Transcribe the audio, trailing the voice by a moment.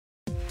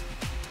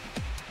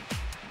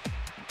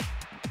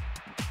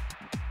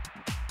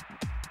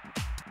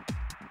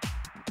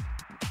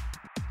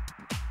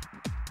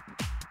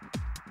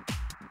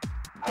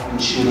I've been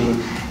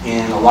shooting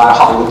in a lot of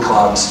Hollywood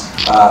clubs,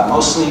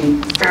 mostly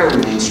fairly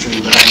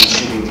mainstream, but I've been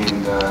shooting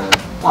in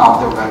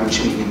I've been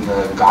shooting in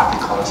the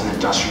gothic clubs and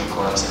industrial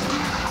clubs and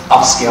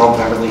upscale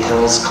Beverly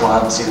Hills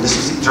clubs. You know, this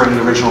was during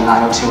the original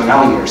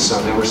 90210 years,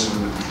 so there were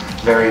some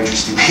very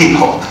interesting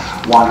people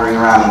wandering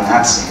around in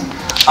that scene.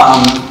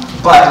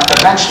 But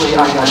eventually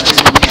I got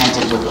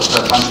disenchanted with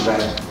a bunch of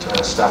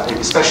that stuff,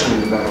 especially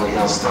in the Beverly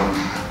Hills thing,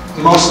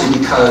 mostly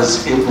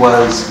because it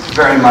was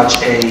very much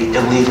a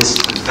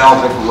elitist,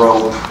 velvet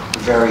rope,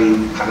 very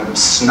kind of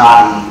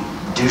snotty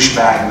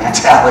douchebag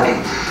mentality,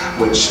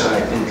 which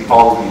I think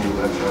all of you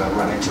have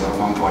run into at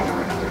one point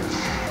or another.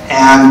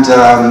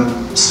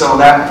 And so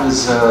that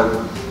was,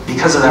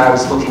 because of that, I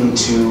was looking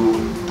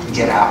to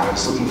get out. I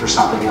was looking for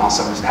something else.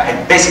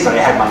 Basically,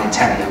 I had my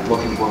antennae up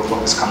looking for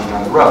what was coming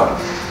down the road.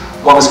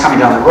 What was coming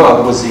down the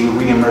road was the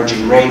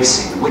re-emerging rave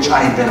scene, which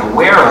I had been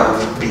aware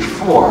of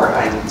before.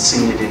 I had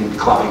seen it in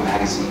clubbing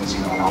magazines,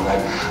 you know, and all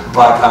that.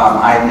 But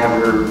I had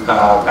never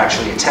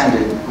actually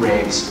attended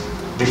raves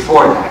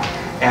before that.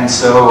 And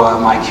so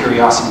my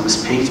curiosity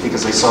was piqued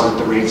because I saw that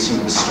the rave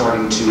scene was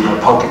starting to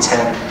poke its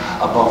head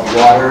above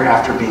water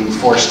after being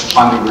forced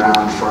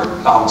underground for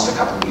almost a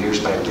couple of years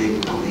by a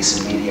big police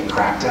and media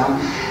crackdown.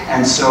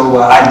 And so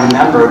I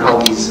remembered all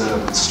these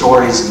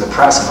stories in the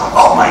press about,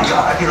 oh my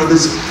God, you know,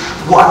 this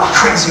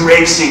crazy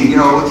rave scene, you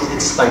know,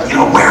 it's like, you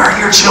know, where are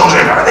your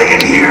children? Are they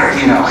in here?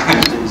 You know,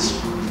 and it was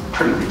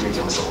pretty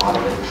ridiculous, a lot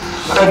of it.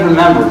 But I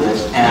remembered it,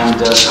 and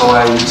so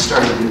I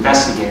started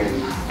investigating.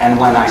 And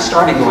when I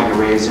started going to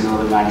raves in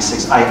early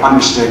 '96, I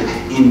understood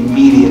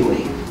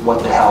immediately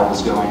what the hell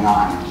was going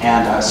on.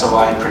 And so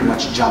I pretty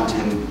much jumped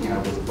in, you know,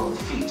 with both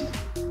feet.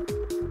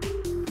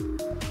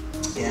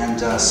 And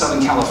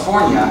Southern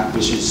California,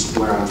 which is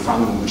where I'm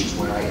from and which is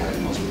where I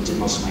did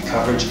most of my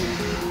coverage,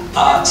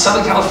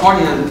 Southern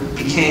California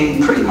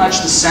became pretty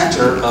much the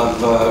center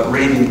of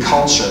raving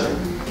culture,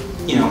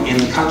 you know, in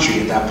the country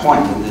at that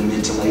point, in the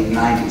mid to late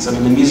 '90s. I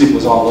mean, the music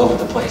was all over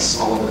the place,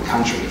 all over the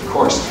country, of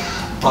course.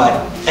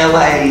 But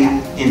LA,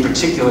 in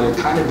particular,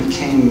 kind of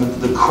became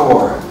the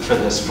core for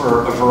this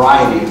for a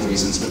variety of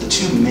reasons. But the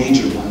two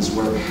major ones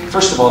were,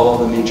 first of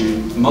all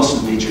most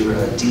of the major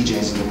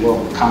DJs in the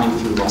world were coming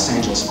through Los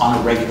Angeles on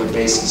a regular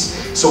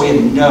basis. So we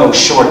had no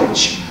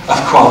shortage of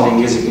quality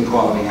music and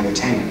quality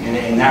entertainment. And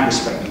in that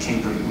respect, we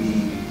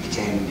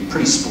became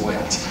pretty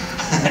spoiled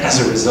as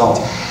a result.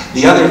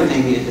 The other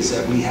thing is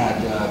that we had,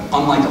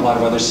 unlike a lot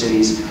of other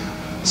cities,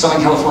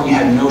 Southern California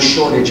had no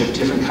shortage of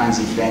different kinds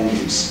of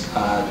venues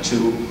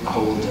to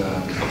hold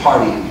a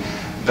party in.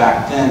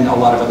 Back then, a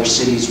lot of other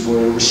cities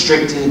were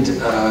restricted.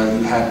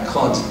 You had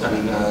clubs,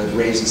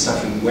 raves and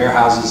stuff in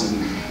warehouses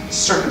and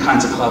certain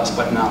kinds of clubs,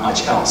 but not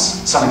much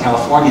else. Southern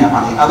California,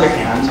 on the other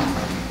hand,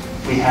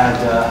 we had,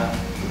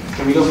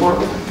 can we go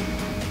forward?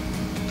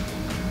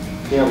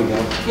 There we go.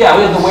 Yeah,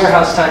 we had the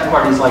warehouse type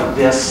parties like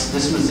this.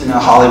 This was in a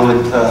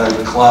Hollywood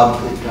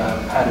club. It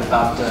had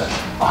about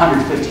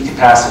 150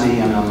 capacity,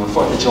 and on the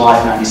 4th of July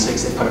of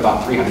 '96, they put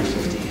about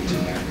 350 into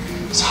there.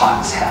 It was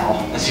hot as hell,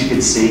 as you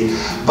can see.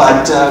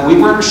 But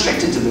we weren't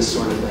restricted to this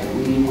sort of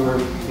thing.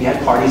 We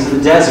had parties in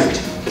the desert,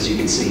 as you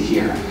can see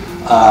here,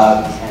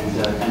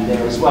 and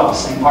there as well.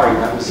 Same party.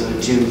 That was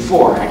June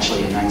 4,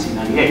 actually, in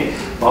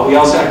 1998. But we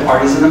also had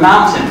parties in the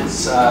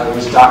mountains. There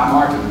was Doc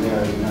Martin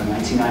there in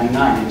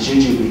 1999 at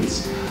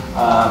Jujubes.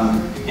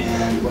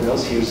 And what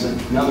else? Here's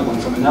another one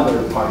from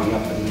another party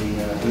up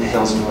in the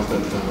hills north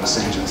of Los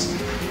Angeles.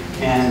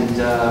 And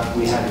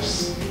we had,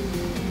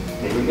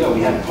 there we go,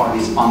 we had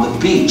parties on the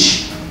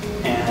beach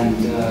and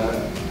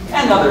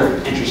other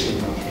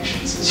interesting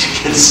locations, as you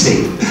can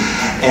see.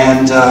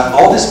 And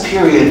all this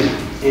period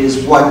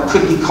is what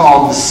could be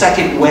called the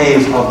second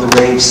wave of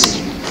the rave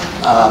scene.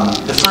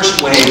 The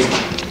first wave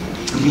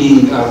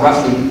being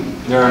roughly,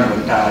 there are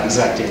no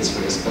exact dates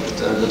for this, but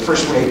the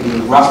first wave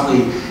being roughly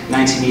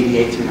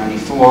 1988 through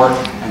 '94,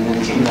 and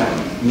then came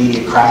that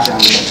media crackdown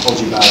which I told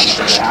you about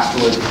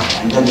afterward,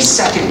 and then the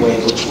second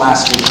wave, which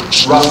lasted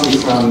roughly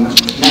from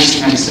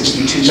 1996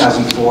 through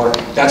 2004.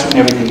 That's when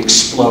everything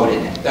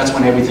exploded. That's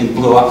when everything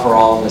blew up for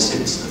all of us.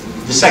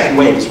 The second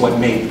wave is what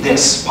made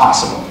this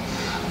possible.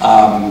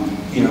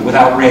 You know,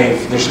 without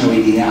rave, there's no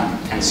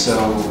EDM, and so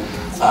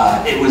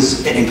it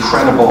was an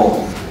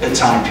incredible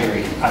time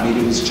period. I mean,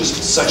 it was just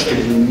such a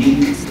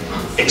unique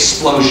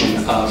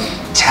explosion of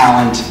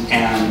talent,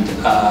 and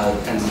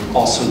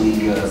also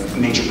the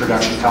major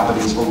production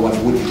companies were what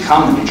would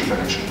become the major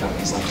production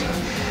companies like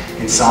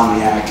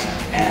Insomniac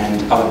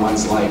and other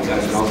ones like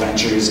Go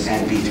Ventures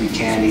and B3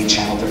 Candy,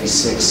 Channel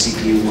 36,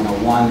 CPU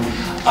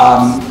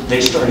 101.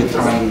 They started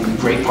throwing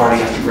great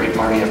party after great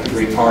party after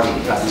great party.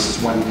 This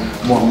is when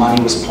more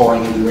money was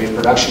pouring into the rave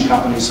production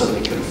companies, so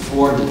they could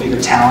afford the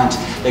bigger talent,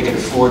 they could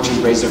afford to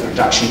raise their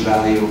production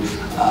value.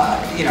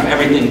 You know,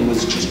 everything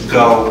was just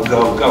go,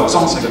 go, go. It's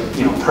almost like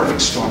a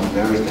perfect storm of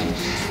everything.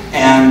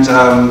 And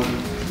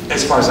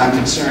as far as I'm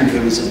concerned,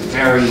 it was a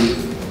very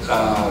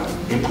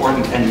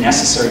important and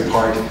necessary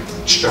part,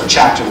 or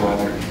chapter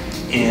rather,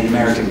 in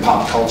American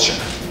pop culture.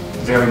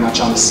 Very much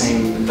on the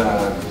same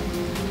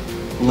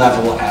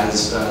level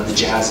as the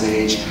Jazz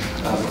Age,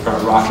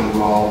 rock and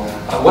roll.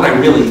 What I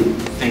really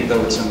think,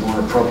 though, it's a more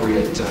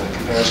appropriate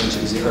comparison to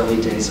is the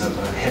early days of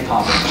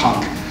hip-hop and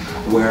punk,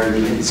 where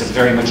it's a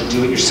very much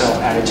do-it-yourself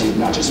attitude,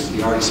 not just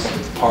the artists, but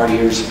the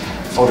partiers,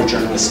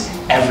 photojournalists,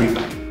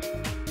 everybody.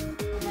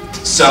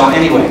 So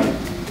anyway,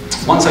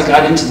 once I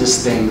got into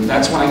this thing,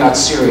 that's when I got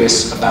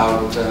serious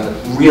about,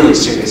 really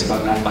serious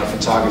about nightlife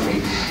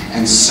photography.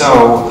 And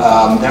so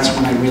that's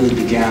when I really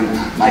began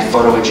my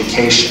photo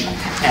education.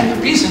 And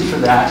the reason for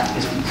that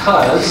is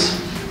because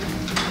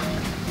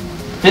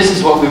this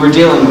is what we were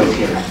dealing with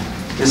here.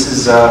 This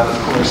is, of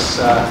course,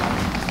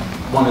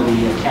 one of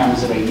the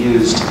cameras that I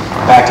used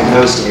back in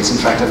those days. In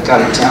fact, I've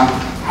got it down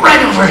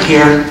right over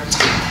here.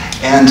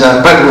 And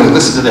by the way,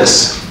 listen to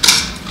this.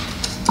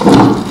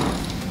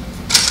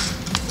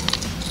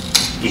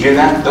 You hear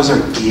that? Those are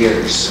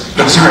gears.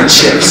 Those aren't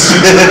chips.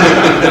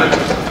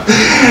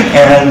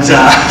 And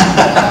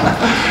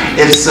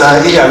it's,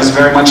 yeah, it was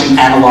very much an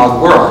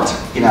analog world,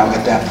 you know,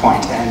 at that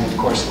point. And of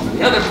course, one of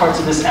the other parts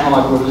of this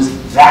analog world was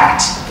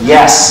that,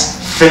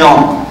 yes,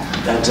 film,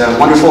 that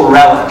wonderful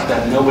relic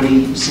that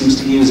nobody seems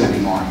to use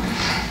anymore.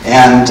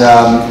 And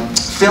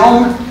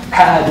film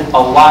had a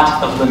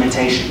lot of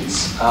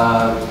limitations.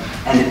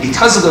 And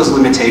because of those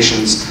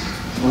limitations,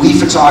 we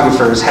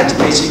photographers had to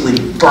basically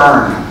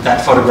burn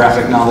that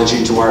photographic knowledge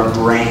into our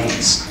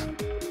brains.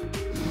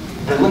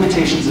 The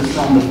limitations of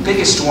film, the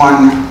biggest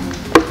one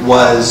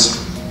was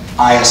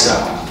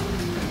ISO,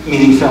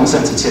 meaning film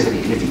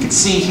sensitivity. And if you can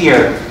see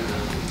here,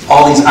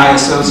 all these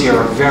ISOs here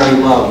are very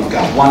low. You've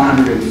got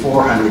 100 and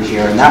 400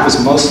 here, and that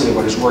was mostly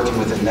what I was working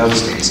with in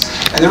those days.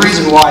 And the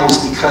reason why is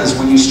because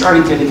when you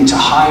started getting into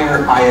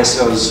higher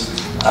ISOs,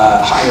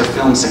 higher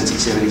film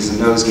sensitivities in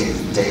those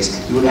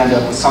days, you would end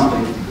up with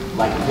something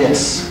like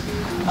this.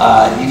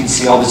 You can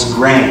see all this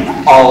grain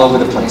all over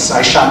the place.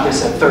 I shot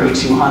this at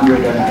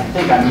 3200, and I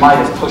think I might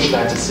have pushed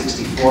that to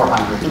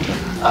 6400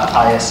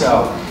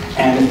 ISO.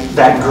 And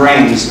that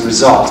grain is the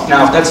result.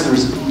 Now, if that's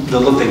the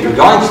look that you're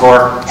going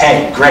for,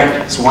 hey, great,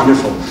 it's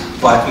wonderful.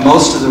 But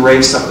most of the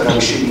Rave stuff that I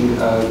was shooting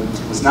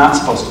was not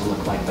supposed to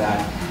look like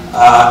that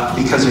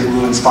because it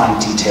ruins fine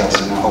details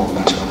and a whole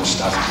bunch of other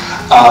stuff.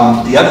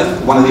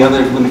 One of the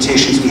other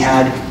limitations we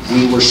had,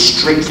 we were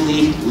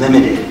strictly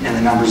limited in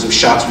the numbers of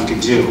shots we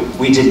could do.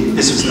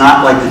 This was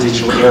not like the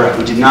digital era.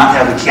 We did not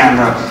have a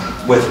camera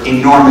with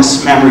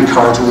enormous memory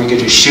cards where we could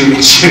just shoot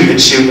and shoot and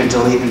shoot and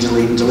delete and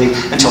delete and delete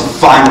until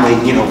finally,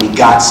 you know, we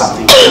got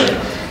something good.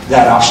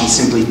 That option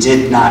simply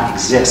did not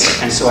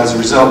exist. And so as a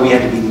result, we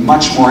had to be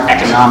much more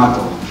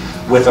economical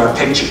with our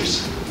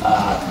pictures,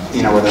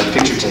 you know, with our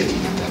picture taking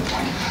at that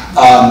point.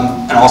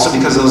 And also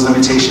because of those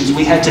limitations,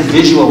 we had to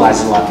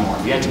visualize a lot more.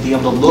 We had to be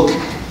able to look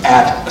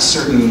at a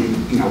certain,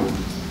 you know,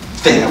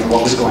 thing of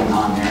what was going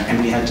on there, and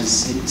we had to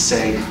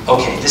say,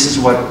 okay, this is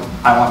what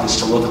I want this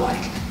to look like,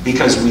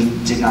 because we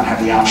did not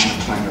have the option of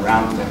playing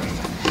around with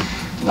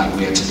everything like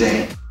we have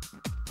today.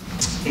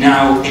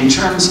 Now, in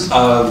terms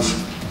of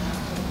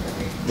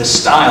the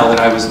style that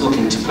I was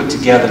looking to put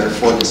together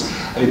for this,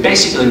 I mean,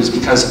 basically it was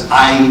because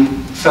I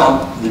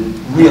felt the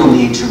real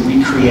need to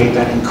recreate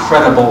that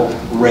incredible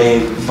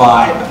Rave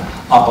vibe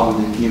up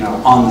on the, you know,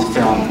 on the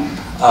film.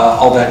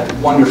 All that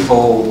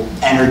wonderful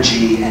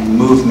energy and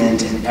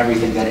movement and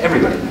everything that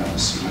everybody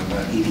knows, you know,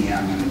 about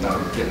EDM and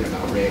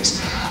about raves.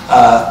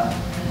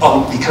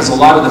 Because a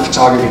lot of the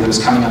photography that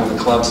was coming out of the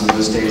clubs in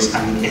those days,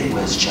 I mean, it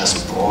was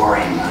just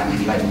boring. I mean,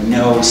 you had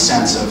no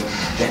sense of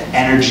the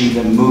energy,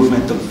 the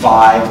movement, the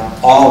vibe,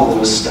 all of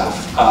those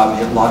stuff.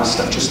 A lot of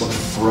stuff just looked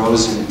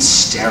frozen and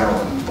sterile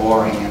and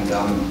boring.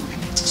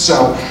 And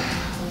so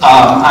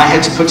I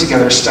had to put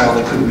together a style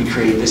that could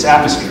recreate this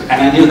atmosphere.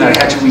 And I knew that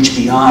I had to reach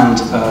beyond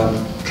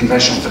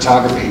conventional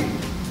photography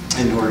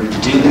in order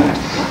to do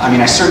that. I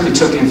mean, I certainly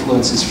took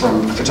influences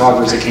from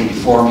photographers that came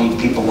before me,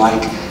 people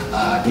like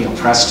Neil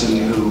Preston,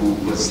 who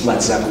was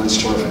Led Zeppelin's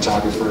tour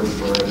photographer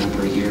for a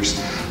number of years,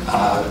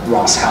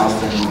 Ross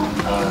Halfin,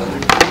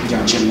 you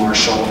know, Jim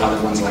Marshall,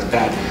 other ones like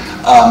that.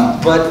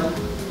 But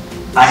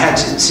I had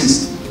to,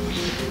 since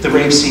the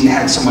rave scene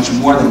had so much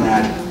more than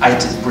that, I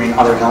had to bring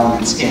other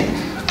elements in.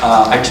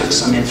 I took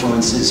some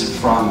influences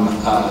from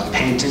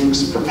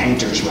paintings, or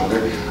painters rather,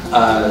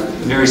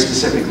 very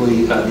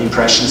specifically the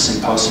Impressionists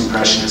and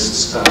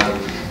Post-Impressionists,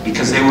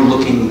 because they were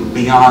looking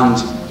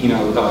beyond, you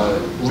know,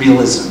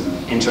 realism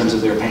in terms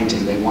of their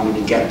painting. They wanted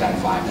to get that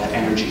vibe, that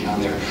energy on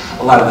there.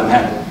 A lot of them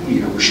had,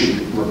 you know,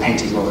 were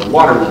painting over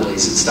water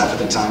lilies and stuff at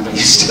the time, but you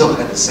still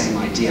had the same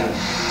idea.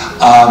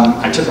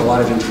 I took a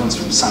lot of influence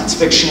from science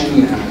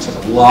fiction, and I took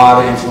a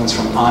lot of influence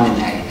from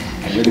anime.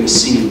 And you're going to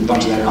see a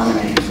bunch of that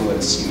anime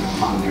influence, you know,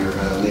 on there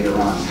later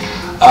on.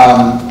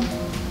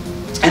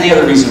 And the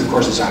other reason, of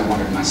course, is I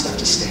wanted my stuff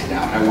to stand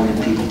out. I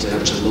wanted people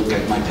to look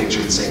at my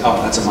picture and say,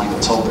 oh, that's a Michael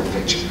Tullberg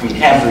picture. I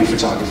mean, every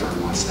photographer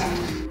wants that.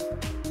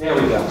 There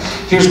we go.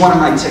 Here's one of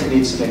my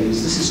techniques that I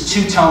use. This is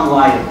two-tone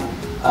lighting.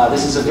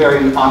 This is a very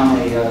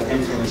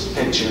anime-influenced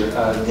picture.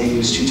 They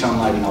use two-tone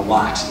lighting a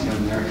lot. You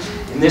know,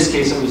 in this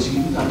case, I was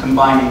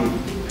combining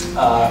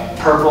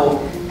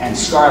purple and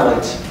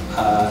scarlet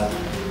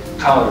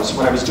colors,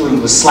 what I was doing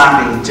was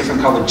slapping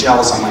different colored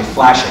gels on my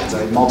flash heads.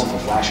 I had multiple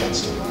flash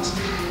heads doing this.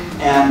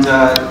 And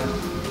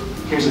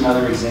here's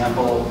another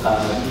example.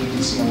 You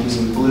can see I'm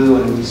using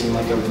blue and I'm using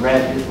like a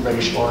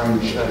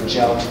reddish-orange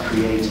gel to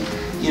create,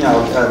 you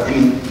know, I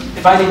mean,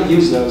 if I didn't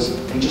use those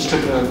and just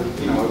took a,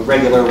 you know, a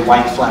regular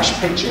white flash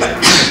picture, it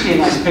would be a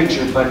nice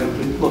picture, but it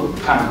would look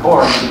kind of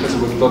boring because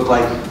it would look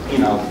like, you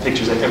know,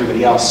 pictures that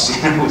everybody else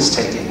was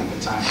taking at the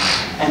time.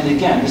 And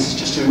again, this is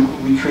just to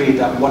recreate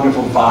that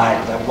wonderful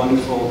vibe, that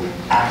wonderful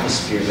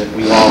atmosphere that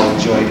we all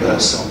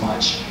enjoyed so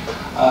much.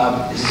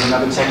 This is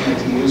another technique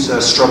to use,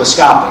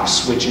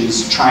 stroboscopics, which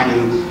is trying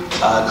to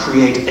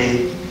create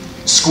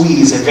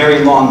squeeze a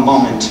very long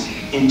moment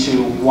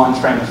into one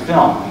frame of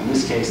film. In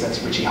this case, that's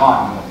Richie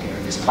Hawtin up here.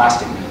 It's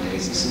plastic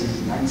nowadays. This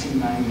is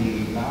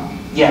 1999?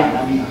 Yeah,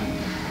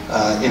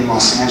 99, in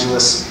Los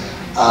Angeles.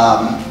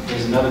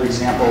 There's another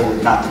example,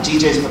 not the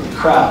DJs, but the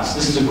crowds.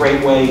 This is a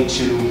great way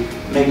to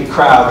make a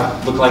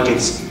crowd look like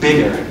it's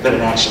bigger than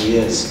it actually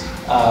is.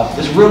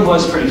 This room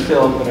was pretty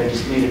filled, but I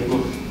just made it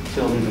look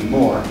filled even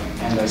more.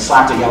 And I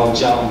slapped a yellow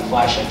gel on the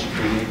flash head to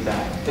create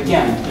that.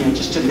 Again, you know,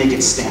 just to make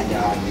it stand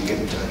out and make it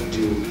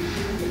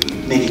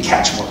make it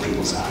catch more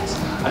people's eyes.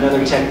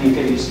 Another technique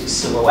I use is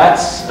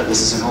silhouettes.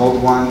 This is an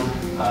old one.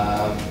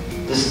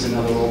 This is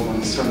another old one.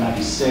 It's from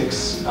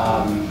 '96 in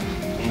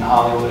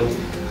Hollywood.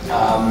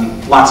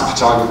 Lots of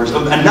photographers.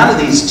 And none of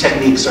these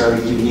techniques are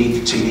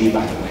unique to me,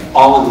 by the way.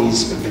 All of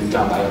these have been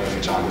done by other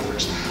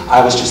photographers.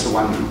 I was just the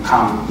one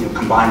who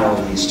combined all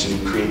of these to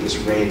create this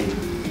rave,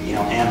 you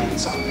know,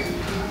 ambience on there.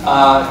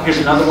 Here's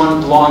another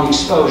one, long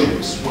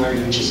exposures, where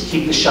you just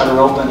keep the shutter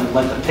open and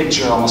let the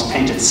picture almost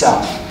paint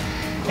itself.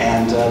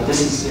 And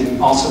this is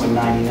also in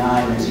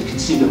 '99. As you can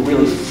see, the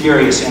really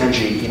furious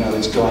energy, you know,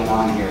 that's going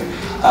on here.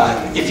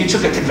 If you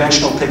took a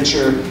conventional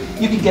picture,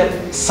 you could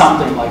get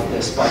something like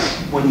this, but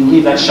when you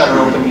leave that shutter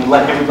open, you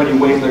let everybody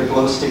wave their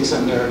glow sticks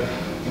and their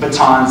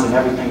batons and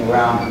everything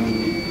around, I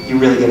mean, you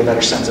really get a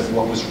better sense of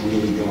what was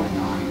really going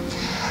on.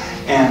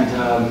 And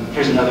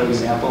here's another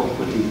example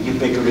with the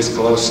ubiquitous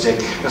glow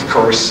stick, of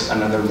course,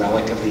 another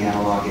relic of the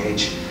analog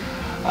age.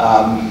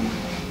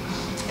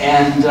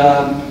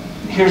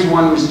 Here's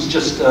one which is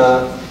just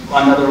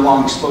another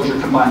long exposure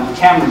combined with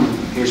camera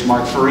movement. Here's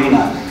Mark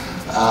Farina.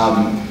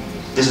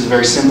 This is a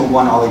very simple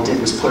one. All they did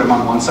was put him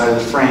on one side of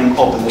the frame,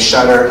 open the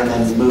shutter, and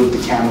then move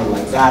the camera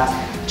like that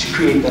to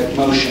create that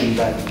motion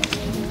that,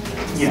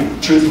 you know,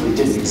 truthfully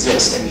didn't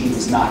exist, and he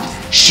was not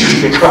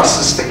shooting across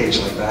the stage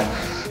like that.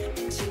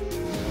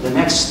 The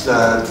next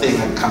thing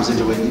that comes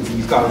into it,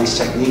 you've got all these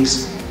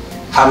techniques.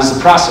 How does the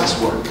process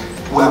work?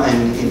 Well,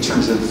 in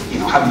terms of, you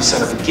know, how do you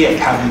set up a gig?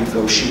 How do you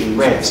go shooting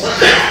raves?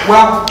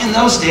 Well, in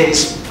those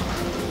days,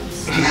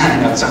 I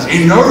know it sounds,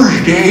 in those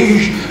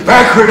days,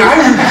 back when I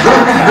was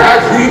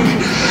photographic.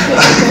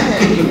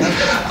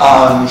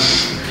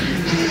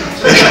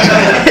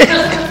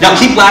 Now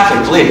keep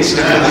laughing, please.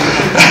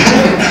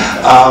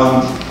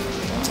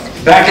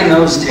 Back in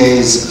those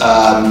days,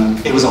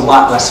 it was a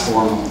lot less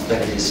formal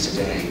than it is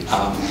today.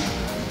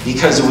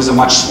 Because it was a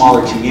much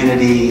smaller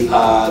community,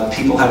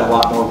 people had a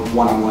lot more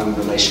one-on-one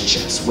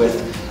relationships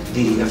with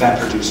the event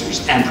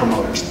producers and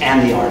promoters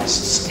and the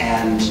artists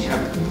and, you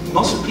know,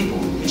 most of the people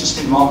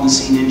just involved in the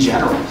scene in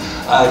general.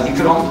 You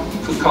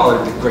could call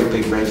it a great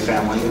big rave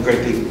family, a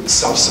great big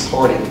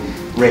self-supporting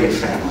rave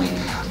family.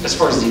 As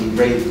far as the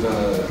rave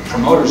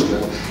promoters go,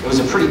 it was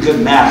a pretty good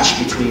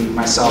match between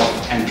myself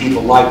and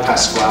people like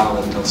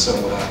Pasquale and also,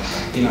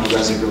 you know,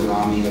 Reza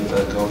Gurami of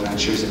Go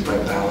Ventures and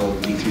Brett Ballo,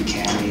 B3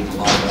 Candy, and a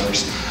lot of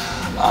others.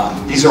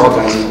 These are all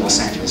guys in the Los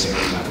Angeles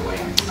area, by the way.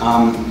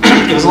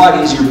 It was a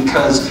lot easier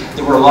because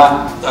there were a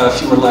lot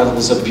fewer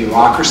levels of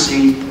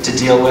bureaucracy to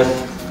deal with.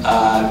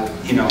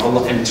 You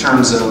know, in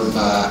terms of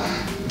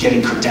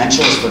getting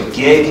credentials for a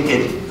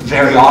gig,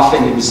 very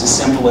often it was as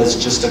simple as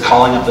just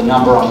calling up the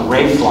number on the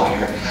rave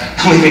flyer,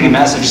 leaving a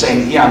message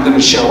saying, yeah, I'm going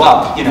to show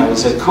up, you know,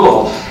 is it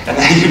cool? And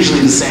then usually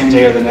the same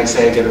day or the next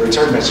day I get a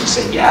return message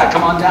saying, yeah,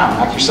 come on down,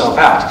 knock yourself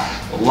out.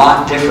 A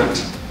lot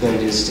different than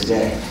it is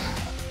today.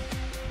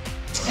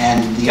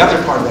 And the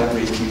other part of that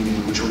rave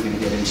community, which we're going to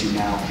get into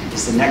now,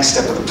 is the next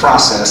step of the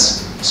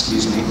process,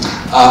 excuse me,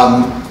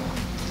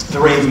 the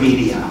rave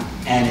media.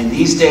 And in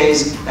these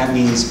days, that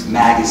means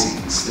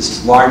magazines. This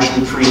is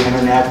largely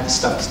pre-internet. The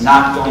stuff is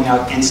not going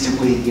out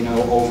instantly, you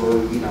know,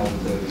 over, you know,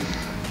 the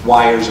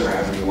wires or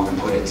however you want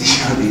to put it,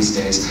 you know, these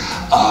days.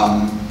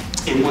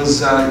 It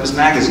was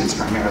magazines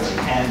primarily,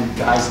 and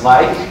guys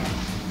like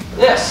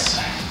this,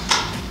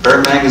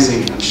 Bird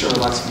Magazine. I'm sure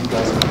lots of you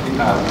guys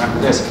remember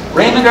this.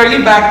 Raymond, are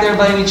you back there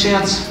by any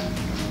chance?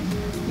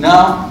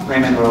 No?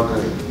 Raymond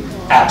Roker.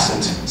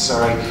 Absent,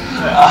 sorry.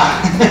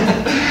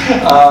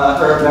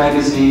 Herb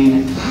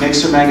Magazine,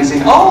 Mixer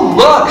Magazine. Oh,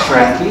 look,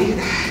 Frankie.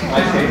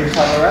 My favorite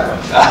Colorado.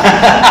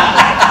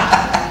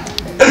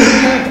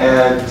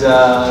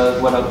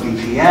 And what up,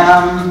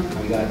 BPM?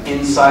 We got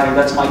Insider.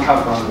 That's my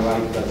cover on the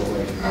right, by the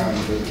way,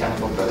 the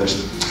Chemical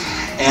Brothers.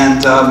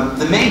 And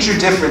the major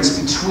difference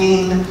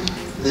between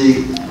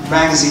the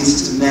magazine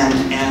system then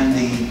and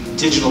the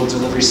digital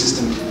delivery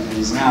system it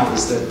is now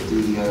is that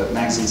the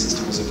magazine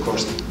system was, of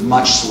course,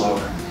 much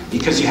slower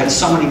because you had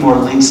so many more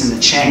links in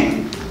the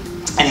chain,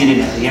 and you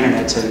didn't have the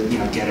internet to, you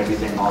know, get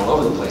everything all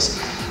over the place.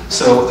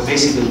 So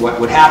basically, what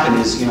would happen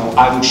is, you know,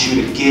 I would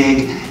shoot a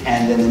gig,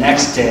 and then the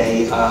next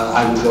day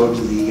I would go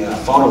to the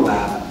photo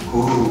lab.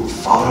 Ooh,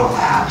 photo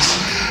labs,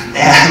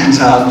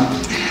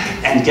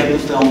 and get the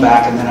film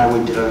back, and then I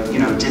would, you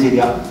know, divvy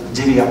up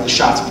the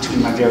shots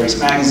between my various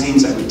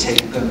magazines. I would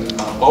take them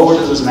over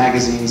to those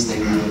magazines. They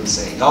would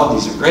say, "Oh,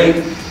 these are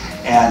great,"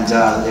 and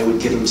they would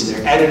give them to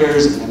their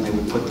editors, and then they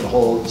would put the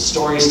whole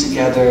stories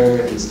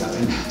together and stuff.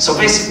 And so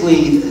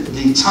basically,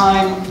 the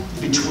time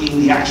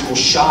between the actual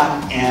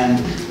shot and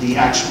the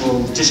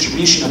actual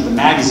distribution of the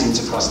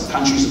magazines across the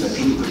country, so that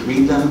people could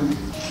read them,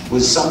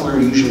 was somewhere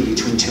usually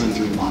between 2 and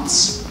 3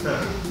 months,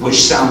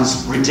 which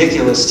sounds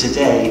ridiculous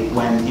today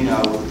when, you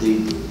know, the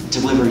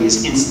delivery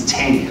is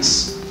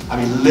instantaneous. I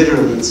mean,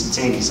 literally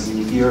instantaneous. I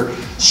mean, if you're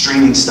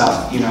streaming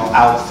stuff, you know,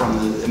 out from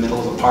the middle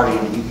of a party,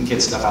 and you can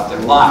get stuff out there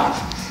live,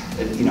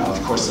 you know,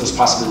 of course, those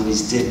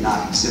possibilities did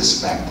not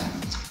exist back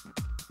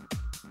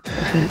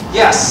then.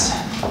 Yes?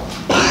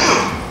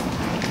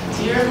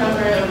 Do you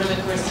remember over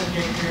the course of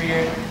your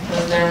career,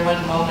 was there one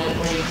moment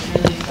where you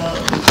truly felt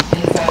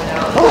inside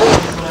out,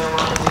 this is what I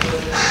want to do,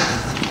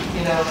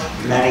 you know?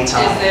 Many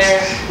times.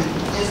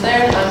 Is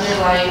there an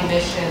underlying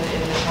mission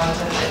in the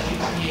content that you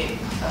create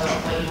of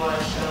what you want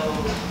to show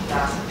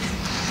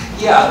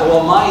masses? Yeah,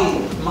 well,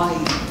 my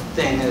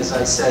thing, as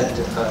I said,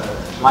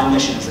 my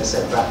mission, as I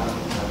said back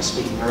when I was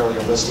speaking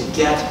earlier, was to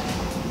get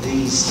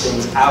these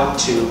things out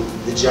to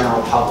the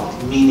general public,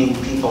 meaning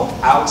people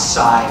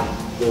outside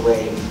the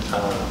rave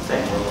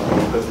thing,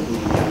 or the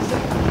EDM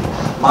thing.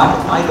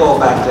 My goal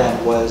back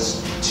then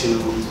was to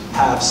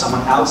have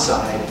someone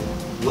outside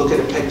look at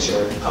a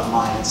picture of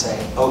mine and say,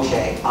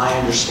 okay, I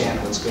understand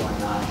what's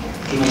going on here,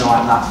 even though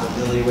I'm not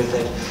familiar with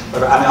it.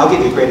 But I mean, I'll give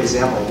you a great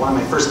example. One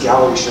of my first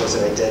gallery shows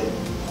that I did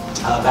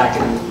back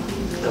in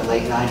the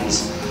late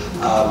 90s,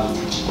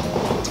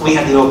 we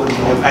had the opening.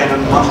 I had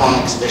a month-long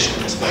exhibition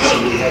in this place,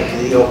 so we had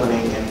the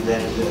opening, and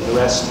then the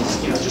rest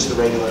is, you know, just the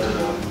regular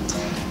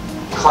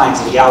clients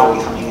of the gallery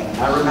coming in. And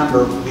I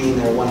remember being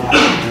there one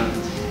afternoon,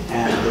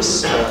 and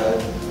this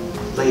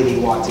lady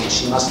walked in.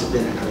 She must have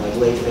been in her like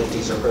late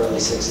 50s or early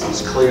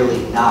 60s,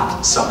 clearly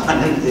not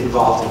someone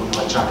involved in the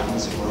electronic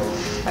music world.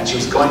 And she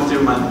was going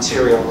through my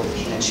material,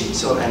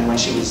 and when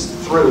she was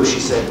through, she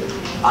said,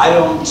 "I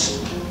don't,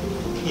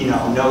 you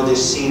know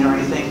this scene or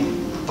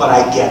anything, but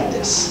I get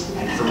this."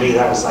 And for me,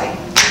 that was like,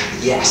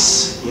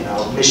 yes, you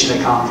know, mission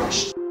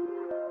accomplished.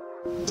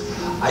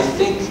 I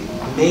think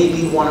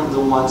maybe one of the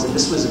ones, and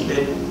this was a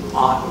bit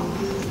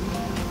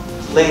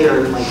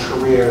later in my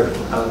career,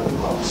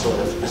 well, sort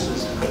of, this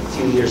was a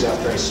few years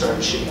after I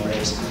started shooting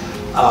raves,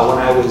 when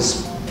I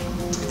was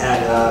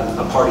at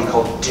a party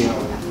called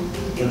Dune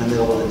in the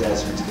middle of the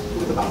desert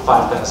with about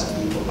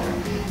 5,000 people there.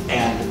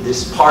 And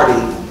this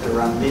party,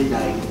 around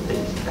midnight, it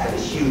had a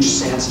huge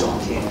sandstorm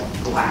came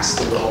and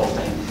blasted the whole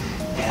thing.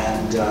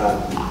 And,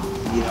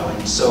 you know,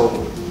 and so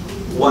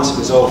once it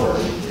was over,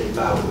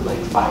 about like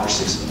 5 or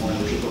 6 in the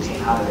morning, people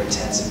came out of their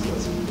tents and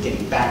was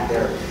getting back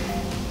there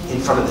in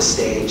front of the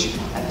stage,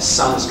 and the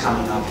sun was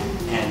coming up,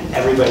 and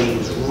everybody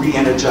was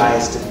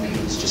re-energized, and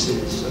it was just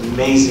this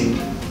amazing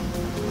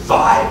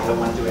vibe that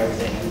went through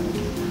everything.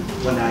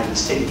 And when I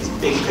was taking these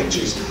big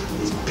pictures of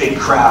these big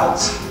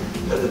crowds,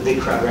 the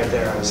big crowd right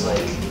there, I was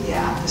like,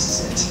 yeah, this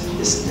is it.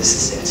 This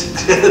is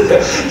it.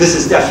 This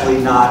is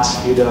definitely not,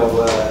 you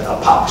know, a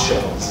pop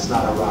show. This is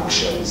not a rock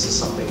show. This is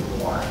something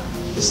more.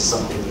 This is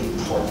something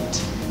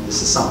important.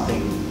 This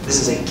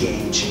is a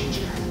game changer.